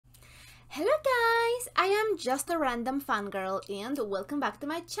Hello guys, I am just a random fangirl and welcome back to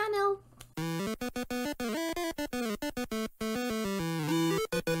my channel.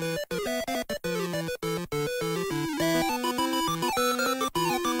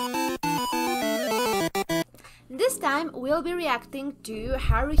 This time we'll be reacting to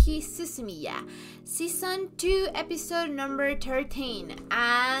Haruhi Suzumiya, Season 2 episode number 13,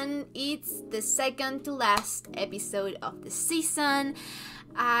 and it's the second to last episode of the season.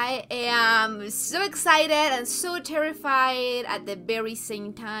 I am so excited and so terrified at the very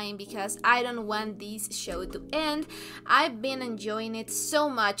same time because I don't want this show to end. I've been enjoying it so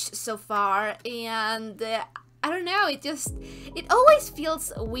much so far, and I don't know, it always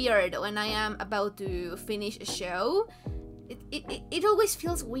feels weird when I am about to finish a show. It always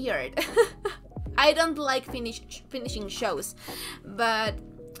feels weird. I don't like finishing shows, but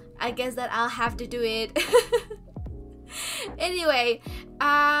I guess that I'll have to do it. Anyway,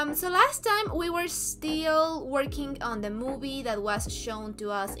 so last time we were still working on the movie that was shown to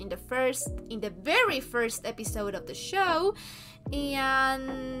us in the very first episode of the show,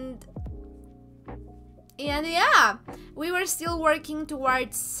 and yeah, we were still working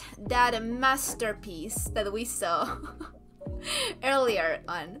towards that masterpiece that we saw earlier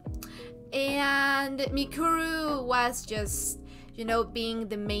on, and Mikuru was just, you know, being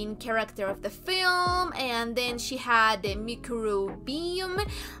the main character of the film, and then she had the Mikuru beam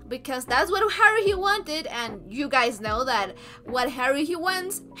because that's what Haruhi wanted, and you guys know that what Haruhi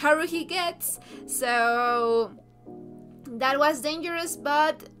wants, Haruhi gets. So that was dangerous,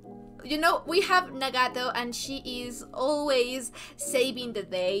 but you know, we have Nagato and she is always saving the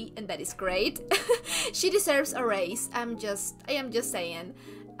day, and that is great. She deserves a raise. I am just saying.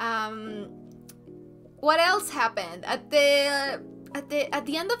 What else happened? At the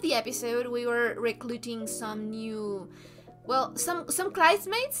end of the episode, we were recruiting some new, well, some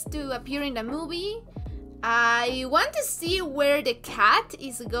classmates to appear in the movie. I want to see where the cat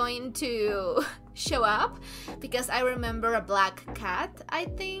is going to show up because I remember a black cat, I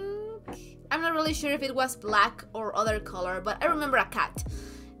think. I'm not really sure if it was black or other color, but I remember a cat.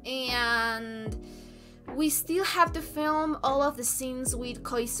 And we still have to film all of the scenes with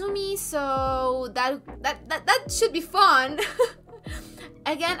Koizumi, so that should be fun.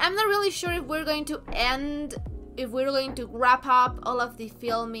 Again, I'm not really sure if we're going to wrap up all of the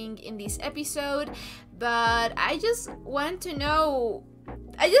filming in this episode, but I just want to know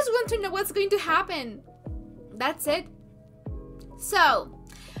what's going to happen. That's it. So,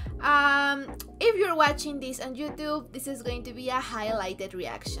 if you're watching this on YouTube, this is going to be a highlighted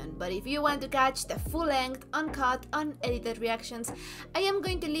reaction, but if you want to catch the full-length, uncut, unedited reactions, I am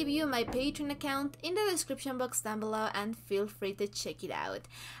going to leave you my Patreon account in the description box down below, and feel free to check it out.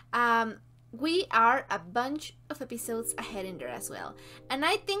 We are a bunch of episodes ahead in there as well, and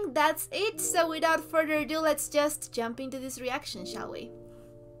I think that's it. So without further ado, let's just jump into this reaction, shall we?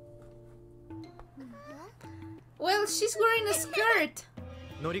 Well, she's wearing a skirt.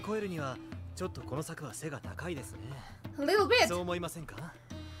 A little bit.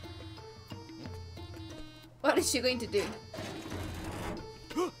 What is she going to do?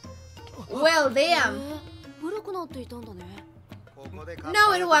 Well, damn.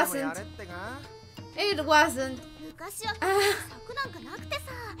 No, it wasn't. It wasn't.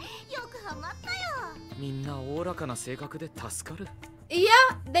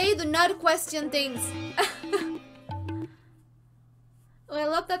 Yeah, they do not question things. Oh, I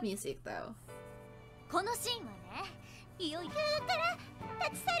love that music though.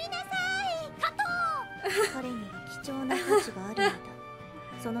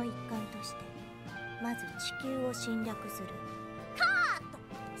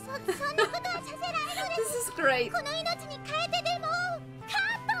 This is great.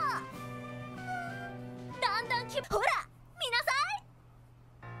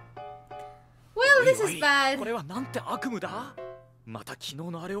 Well, this is bad.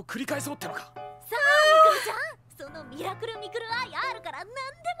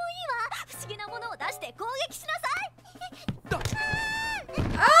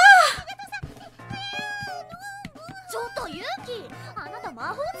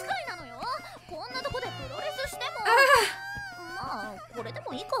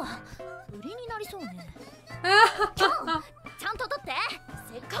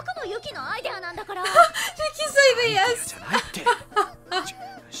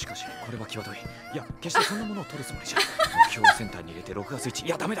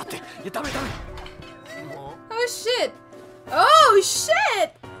 Oh shit! Oh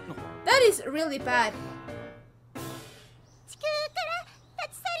shit! That is really bad.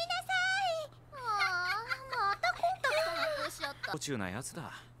 途中なやつ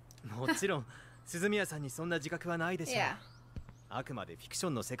だ。もちろん鈴宮さんにそんな自覚はないでしょう。 Yeah. あくまでフィクショ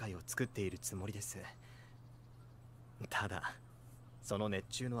ンの世界を作っているつもりです。ただその熱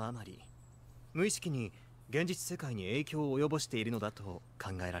中のあまり無意識に現実世界に影響を及ぼしているのだと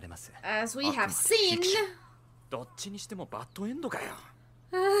考えられます。 As we have seen. どっちにしてもバッドエンドかよ。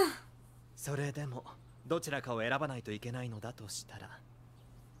それでもどちらかを選ばないといけないのだとしたら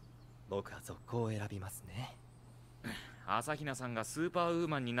僕は続行を選びますね。朝比奈さんがスーパーウー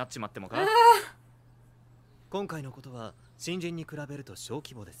マンになっちまってもか。今回のことは新人に比べると小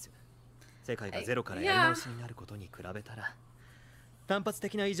規模です。世界がゼロからやり直しになることに比べたら単発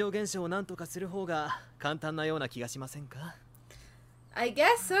的な異常現象を何とかする方が簡単なような気がしませんか？ I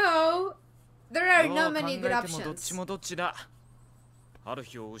guess so. There are ど no う考 many え good てもどっち options. もどっちだ。ある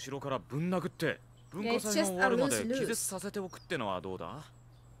日を後ろからぶん殴って文 Yeah, 化 it's 祭が just 終 a わるまで lose-lose. 気絶させておくってのはどうだ？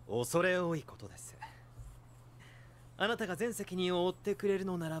恐れ多いことです。あなたが全責任を負ってくれる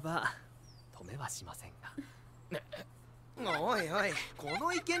のならば止めはしませんが。おいおい、こ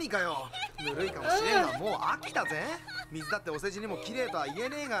の池にかよ。ぬるいかもしれんがもう飽きたぜ。水だってお世辞にも綺麗とは言え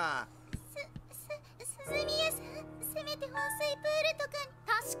ねえが。すみやさん、せめて放水プールとか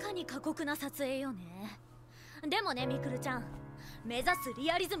に。確かに過酷な撮影よね。でもね、みくるちゃん、目指す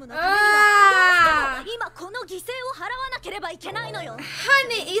リアリズムのためにはどうしても今この犠牲を払わなければいけないのよ。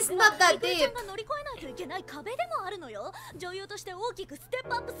 Honey, it's not that みくるちゃ deep. んが乗り越えないといけない壁でもあるのよ。女優として大きくステッ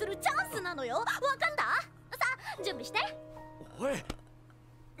プアップするチャンスなのよ。わかったさあ、準備して。おい、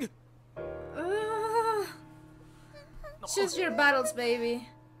 Choose your battles, baby.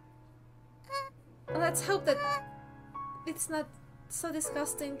 Let's hope that it's not so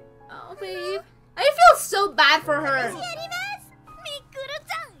disgusting. Oh, babe. I feel so bad for her. やります。みくる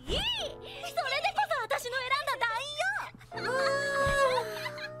ちゃん、いい。それでこそ私の選んだ団員よ。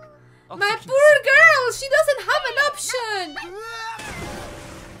 My poor girl, she doesn't have an option.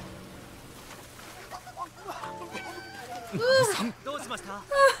 どうしました？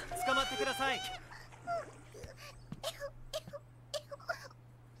捕まってください。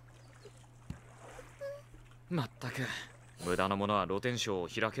まったく無駄なものは露天商を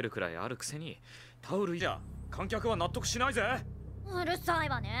開けるくらいあるくせにタオルじゃ観客は納得しないぜ。うるさい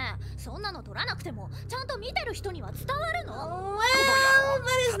わね。そんなの撮らなくてもちゃんと見てる人には伝わるの。 Well,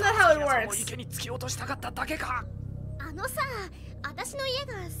 that is not how it も works. 池に突き落としたかっただけか。あのさ、私の家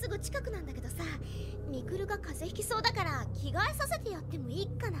がすぐ近くなんだけどさ、みくるが風邪ひきそうだから着替えさせてやってもいい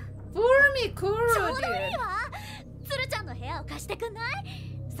かな。 For me, Kuro, ちょうどいい dude. わ。つるちゃんの部屋を貸してくんない？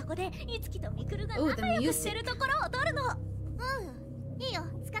そこでいつきとみくるが Oh, 仲 the 良くして music. るところを撮るの。うん、いいよ、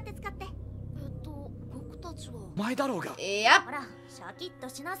使って使って。僕たちはお前だろうが。 Yep. ほら、シャキッと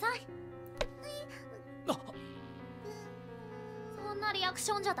しなさい。そんなリアク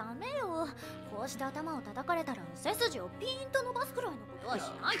ションじゃダメよ。こうして頭を叩かれたら背筋をピーンと伸ばすくらいのことはし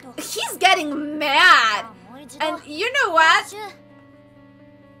ないと。 He's getting mad. もう一度 And you know what? 練習。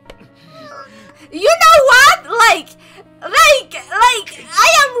 You know what? Like, I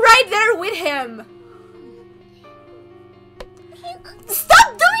am right there with him.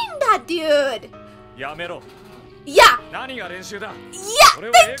 Stop doing that, dude. やめろ。 Yeah, 何が練習だ。 yeah, これ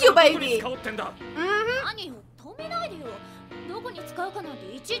は thank 映 you, 画のどこに baby. 使おうってんだ。 Mm-hmm. 何よ、止めないでよ。どこに使うかなん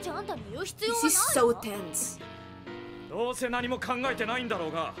ていちいちあんたに言う必要は This ない is わ。 so tense. どうせ何も考えてないんだろ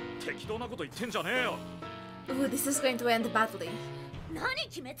うが適当なこと言ってんじゃねえよ。 Ooh, this is going to end badly. 何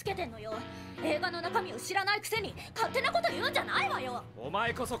決めつけてんのよ。映画の中身を知らないくせに勝手なこと言うんじゃないわよ。お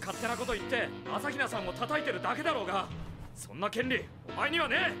前こそ勝手なこと言って朝比奈さんを叩いてるだけだろうが、そんな権利お前には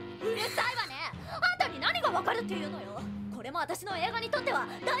ねえ。うるさいわね。あんたに何がわかるっていうのよ。これも私の映画にとっては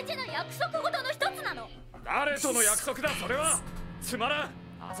大事な約束事の一つなの。誰との約束だそれは。つまらん。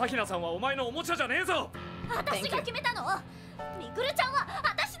朝比奈さんはお前のおもちゃじゃねえぞ。私が決めたの。みくるちゃんは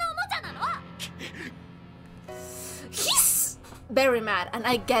私のおもちゃなの。 He's very mad, and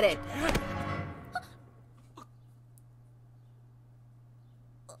I get it.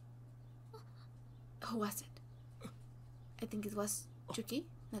 Who was it? I think it was Chuki,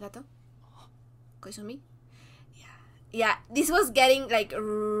 Nagato, Koizumi. Yeah. This was getting like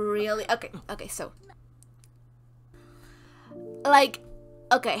really okay. So, like,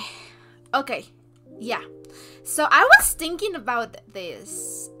 okay, yeah. So I was thinking about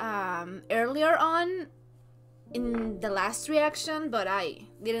this earlier on in the last reaction, but I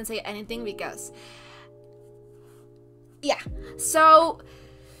didn't say anything because, yeah. So,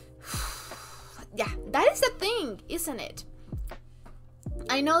 yeah, that is the thing, isn't it?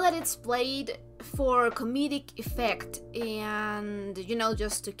 I know that it's played for comedic effect and, you know,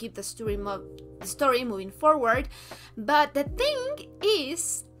 just to keep the story moving forward, but the thing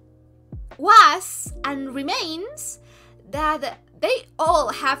was and remains that they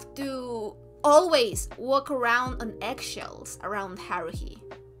all have to always walk around on eggshells around Haruhi.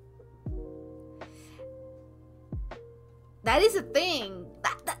 That is a thing.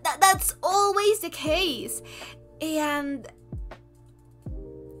 That's always the case. And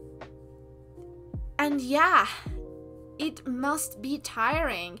yeah, it must be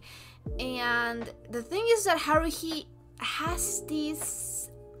tiring. And the thing is that Haruhi has this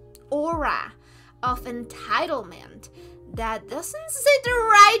aura of entitlement that doesn't sit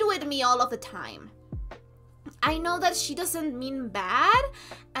right with me all of the time. I know that she doesn't mean bad,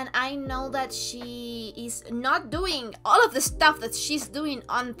 and I know that she is not doing all of the stuff that she's doing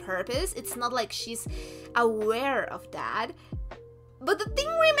on purpose. It's not like she's aware of that. But the thing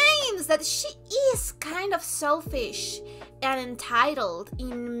remains that she is kind of selfish and entitled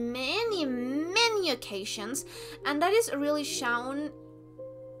in many occasions, and that is really shown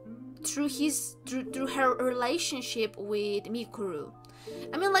through her relationship with Mikuru.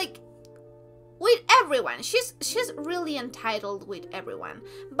 I mean, like, with everyone, she's really entitled with everyone,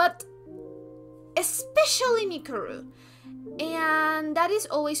 but especially Mikuru, and that is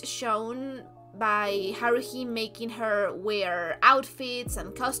always shown by Haruhi making her wear outfits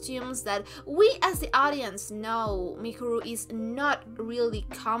and costumes that we as the audience know Mikuru is not really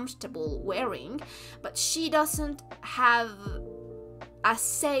comfortable wearing, but she doesn't have a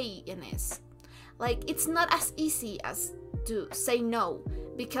say in it. Like, it's not as easy as to say no,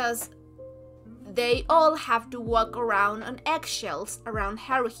 because they all have to walk around on eggshells around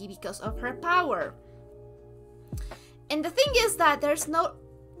Haruhi because of her power. And the thing is that there is not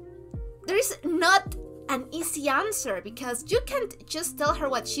an easy answer, because you can't just tell her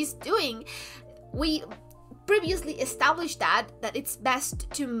what she's doing. We previously established that it's best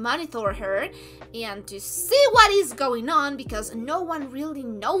to monitor her and to see what is going on, because no one really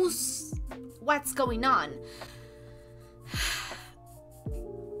knows what's going on.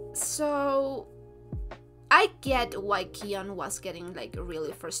 So I get why Kion was getting like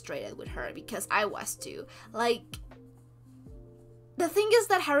really frustrated with her, because I was too. Like, the thing is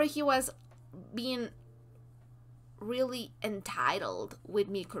that Haruhi was being really entitled with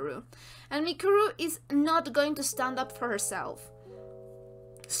Mikuru, and Mikuru is not going to stand up for herself.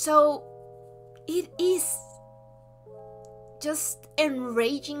 So it is just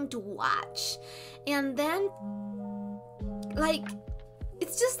enraging to watch. And then, like,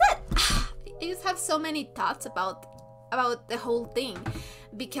 it's just that I just have so many thoughts about the whole thing,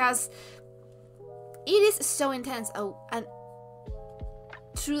 because it is so intense. Oh, and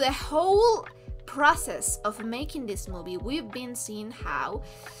through the whole process of making this movie, we've been seeing how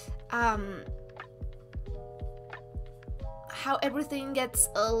everything gets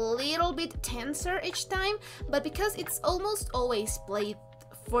a little bit tenser each time, but because it's almost always played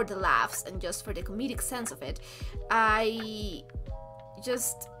for the laughs and just for the comedic sense of it, I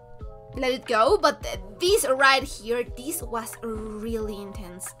just let it go. But this right here, this was really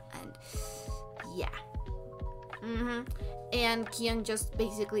intense, and yeah. And Kion just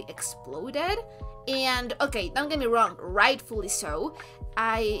basically exploded. And okay, don't get me wrong, rightfully so.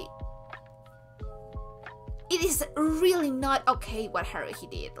 It is really not okay what Haruhi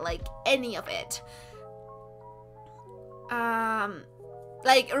did, like any of it.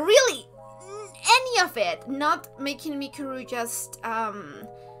 Like really any of it. Not making Mikuru just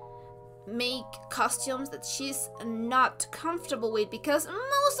make costumes that she's not comfortable with, because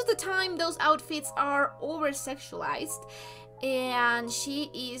most of the time those outfits are over-sexualized, and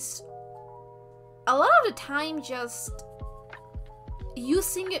she is a lot of the time just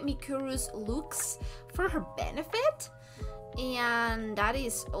using Mikuru's looks for her benefit, and that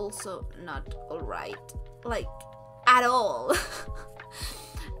is also not alright, like, at all.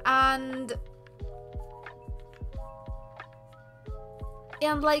 and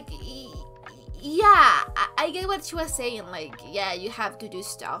like, yeah, I get what she was saying, like, yeah, you have to do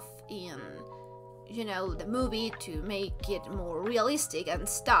stuff in, you know, the movie to make it more realistic and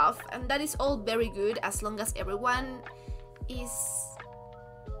stuff, and that is all very good as long as everyone is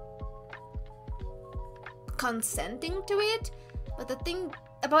consenting to it. But the thing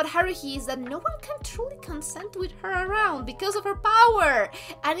about Haruhi is that no one can truly consent with her around because of her power,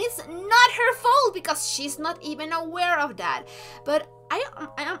 and it's not her fault because she's not even aware of that. But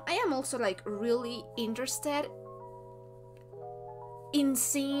I am also like really interested in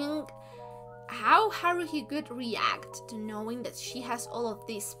seeing how Haruhi could react to knowing that she has all of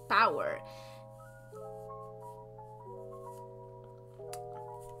this power.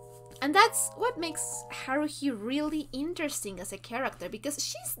 And that's what makes Haruhi really interesting as a character, because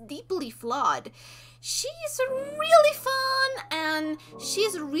she's deeply flawed. She's really fun, and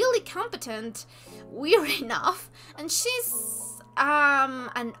she's really competent, weird enough, and she's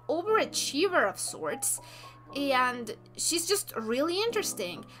an overachiever of sorts, and she's just really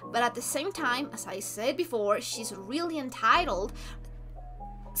interesting. But at the same time, as I said before, she's really entitled,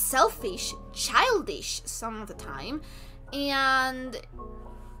 selfish, childish some of the time, and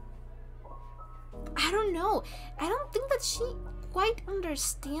I don't know. I don't think that she quite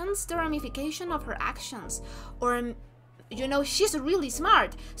understands the ramification of her actions, or you know, she's really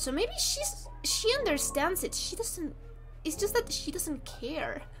smart, so maybe she understands it. She doesn't. It's just that she doesn't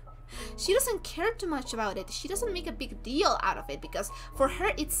care. She doesn't care too much about it. She doesn't make a big deal out of it because for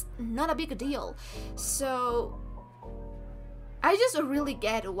her it's not a big deal. So I just really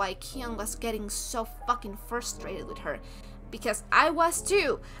get why Kyung was getting so fucking frustrated with her, because I was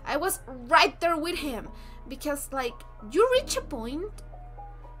too. I was right there with him, because like you reach a point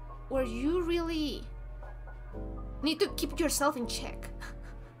where you really need to keep yourself in check.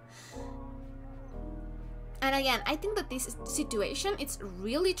 And again, I think that this situation, it's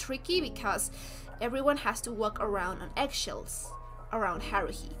really tricky because everyone has to walk around on eggshells around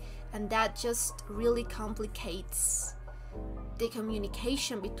Haruhi, and that just really complicates the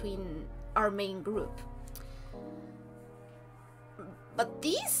communication between our main group. But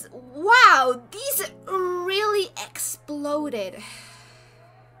these, wow, these really exploded.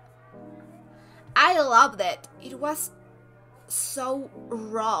 I loved it. It was so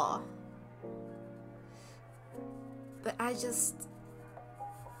raw. But I just,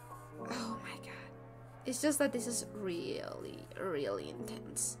 oh my god. It's just that this is really, really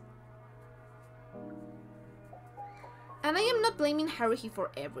intense. And I am not blaming Haruhi for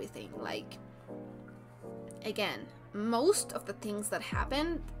everything. Like, again, most of the things that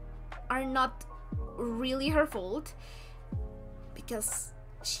happened are not really her fault, because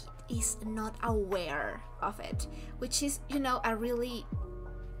she is not aware of it, which is, you know, a really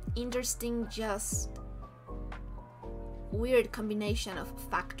interesting, just weird combination of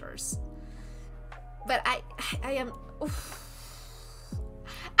factors. But I am,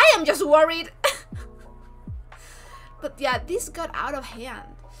 I am just worried. But yeah, this got out of hand.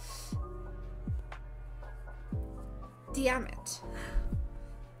 Damn it.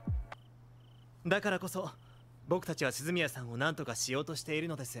 だからこそ僕たちは鈴宮さんを何とかしようとしている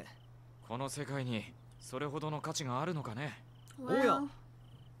のです。この世界にそれほどの価値があるのかね。おや、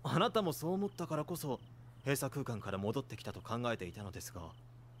あなたもそう思ったからこそ閉鎖空間から戻ってきたと考えていたのですが、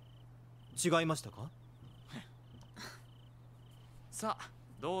違いましたか？さあ、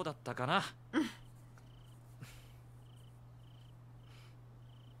どうだったかな。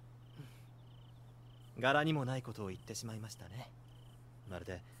柄にもないことを言ってしまいましたね。まる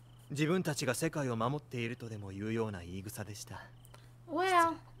で自分たちが世界を守っているとでも言うような言い草でした。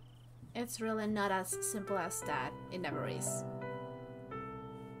Well, it's really not as simple as that. It never is.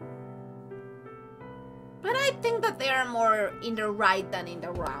 But I think that they are more in the right than in the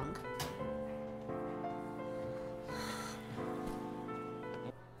wrong.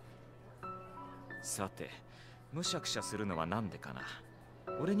 さて、むしゃくしゃするのはなんでかな。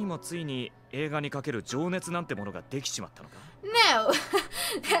俺にもついに映画にかける情熱なんてものができちまったのか。No,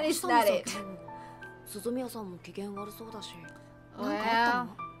 that is not it. 鈴宮さんも機嫌悪そうだし。 Well,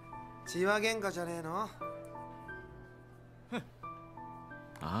 血は喧嘩じゃねえの？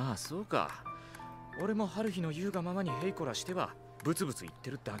ああ、そうか。俺も春日の言うがままにヘイコラしてはブツブツ言っ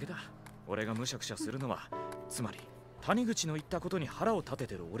てるだけだ。俺がむしゃくしゃするのは、つまり谷口の言ったことに腹を立て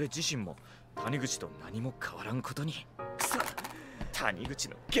てる俺自身も谷口と何も変わらんことに。くそ、谷口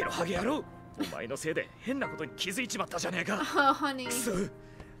のゲロハゲ野郎、お前のせいで変なことに気づいちまったじゃねえか。oh honey. くそ、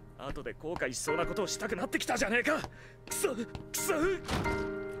後で後悔しそうなことをしたくなってきたじゃねえか。くそ、くそ。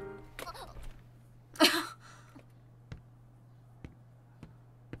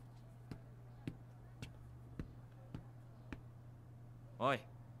おい、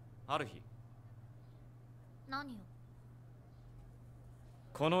春日。何よ。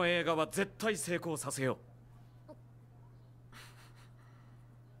この映画は絶対成功させよ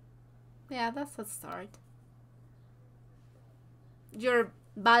う。Yeah, that's a start. You're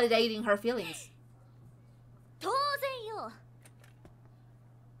validating her feelings. 当然よ。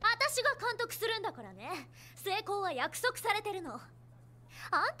私が監督するんだからね。成功は約束されてるの。あん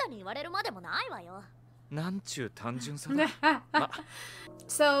たに言われるまでもないわよ。なんちゅう単純さだ。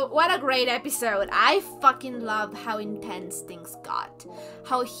So, what a great episode. I fucking love how intense things got.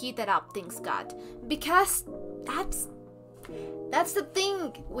 How heated up things got. Because that's the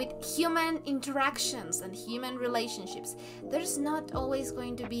thing with human interactions and human relationships. There's not always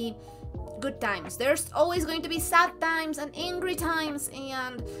going to be good times. There's always going to be sad times and angry times,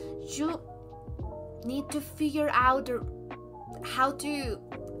 and you need to figure out how to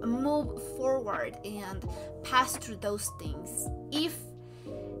move forward and pass through those things if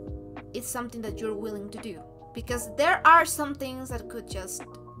it's something that you're willing to do, because there are some things that could just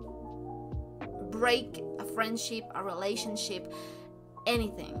break a friendship, a relationship,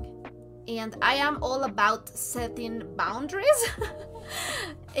 anything. And I am all about setting boundaries.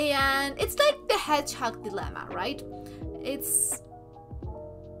 And it's like the hedgehog dilemma, right? It's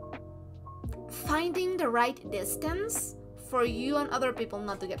finding the right distance for you and other people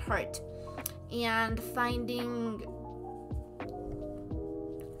not to get hurt, and finding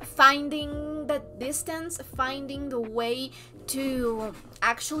that distance, finding the way to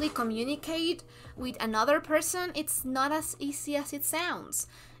actually communicate with another person. It's not as easy as it sounds,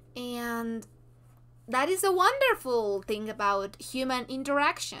 and that is a wonderful thing about human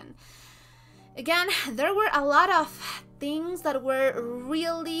interaction. Again, there were a lot of things that were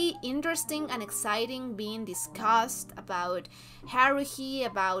really interesting and exciting being discussed about Haruhi,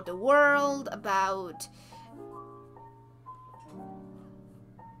 about the world, about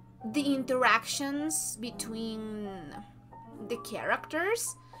the interactions between the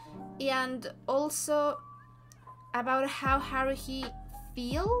characters, and also about how Haruhi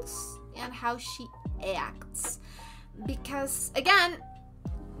feels and how she acts. Because again,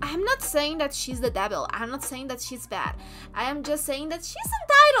 I'm not saying that she's the devil, I'm not saying that she's bad, I am just saying that she's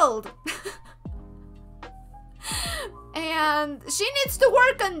entitled. And she needs to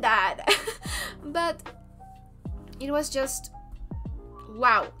work on that. But it was just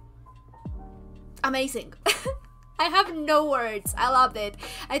wow, amazing. I have no words. I loved it.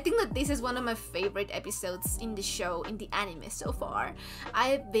 I think that this is one of my favorite episodes in the show, in the anime so far.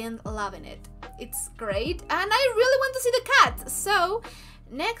 I've been loving it. It's great, and I really want to see the cat. So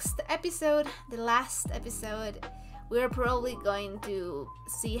next episode, the last episode, we're probably going to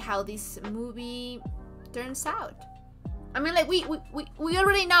see how this movie turns out. I mean, like we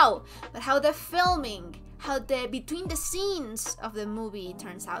already know, but how the filming, how the between the scenes of the movie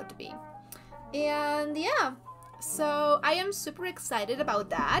turns out to be. And yeah, so I am super excited about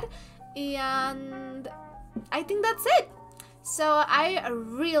that, and I think that's it. So I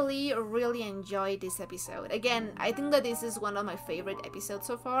really enjoyed this episode. Again, I think that this is one of my favorite episodes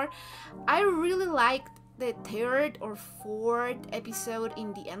so far. I really liked the third or fourth episode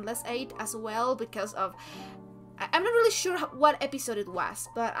in the Endless Eight as well, because of, I'm not really sure what episode it was,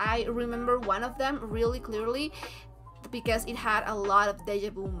 but I remember one of them really clearly because it had a lot of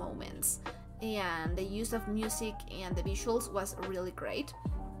deja vu moments, and the use of music and the visuals was really great.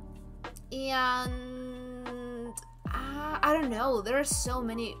 And I don't know, there are so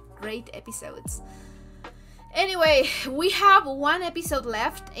many great episodes. Anyway, we have one episode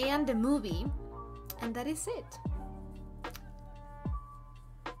left and the movie, and that is it.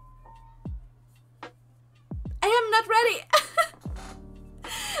 I am not ready.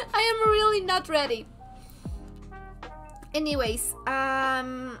 I am really not ready. Anyways,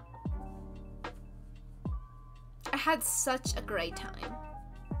 I had such a great time.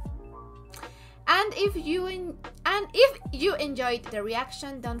 And if you enjoyed the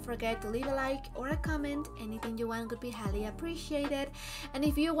reaction, don't forget to leave a like or a comment. Anything you want would be highly appreciated. And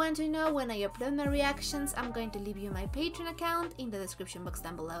if you want to know when I upload my reactions, I'm going to leave you my Patreon account in the description box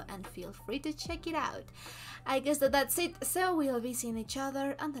down below, and feel free to check it out. I guess that's it, so we'll be seeing each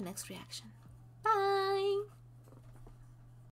other on the next reaction. Bye!